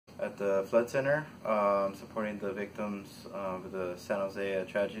at the flood center, supporting the victims of the San Jose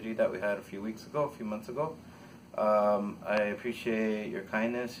tragedy that we had a few months ago. I appreciate your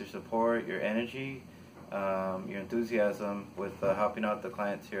kindness, your support, your energy, your enthusiasm with helping out the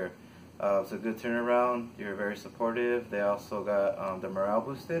clients here. It's a good turnaround. You're very supportive. They also got the morale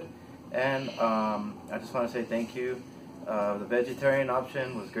boosted. And I just want to say thank you. The vegetarian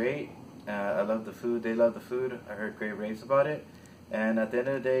option was great. I love the food. They love the food. I heard great raves about it. And at the end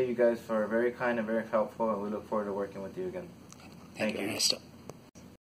of the day, you guys are very kind and very helpful, and we look forward to working with you again. Thank you, Ernesto.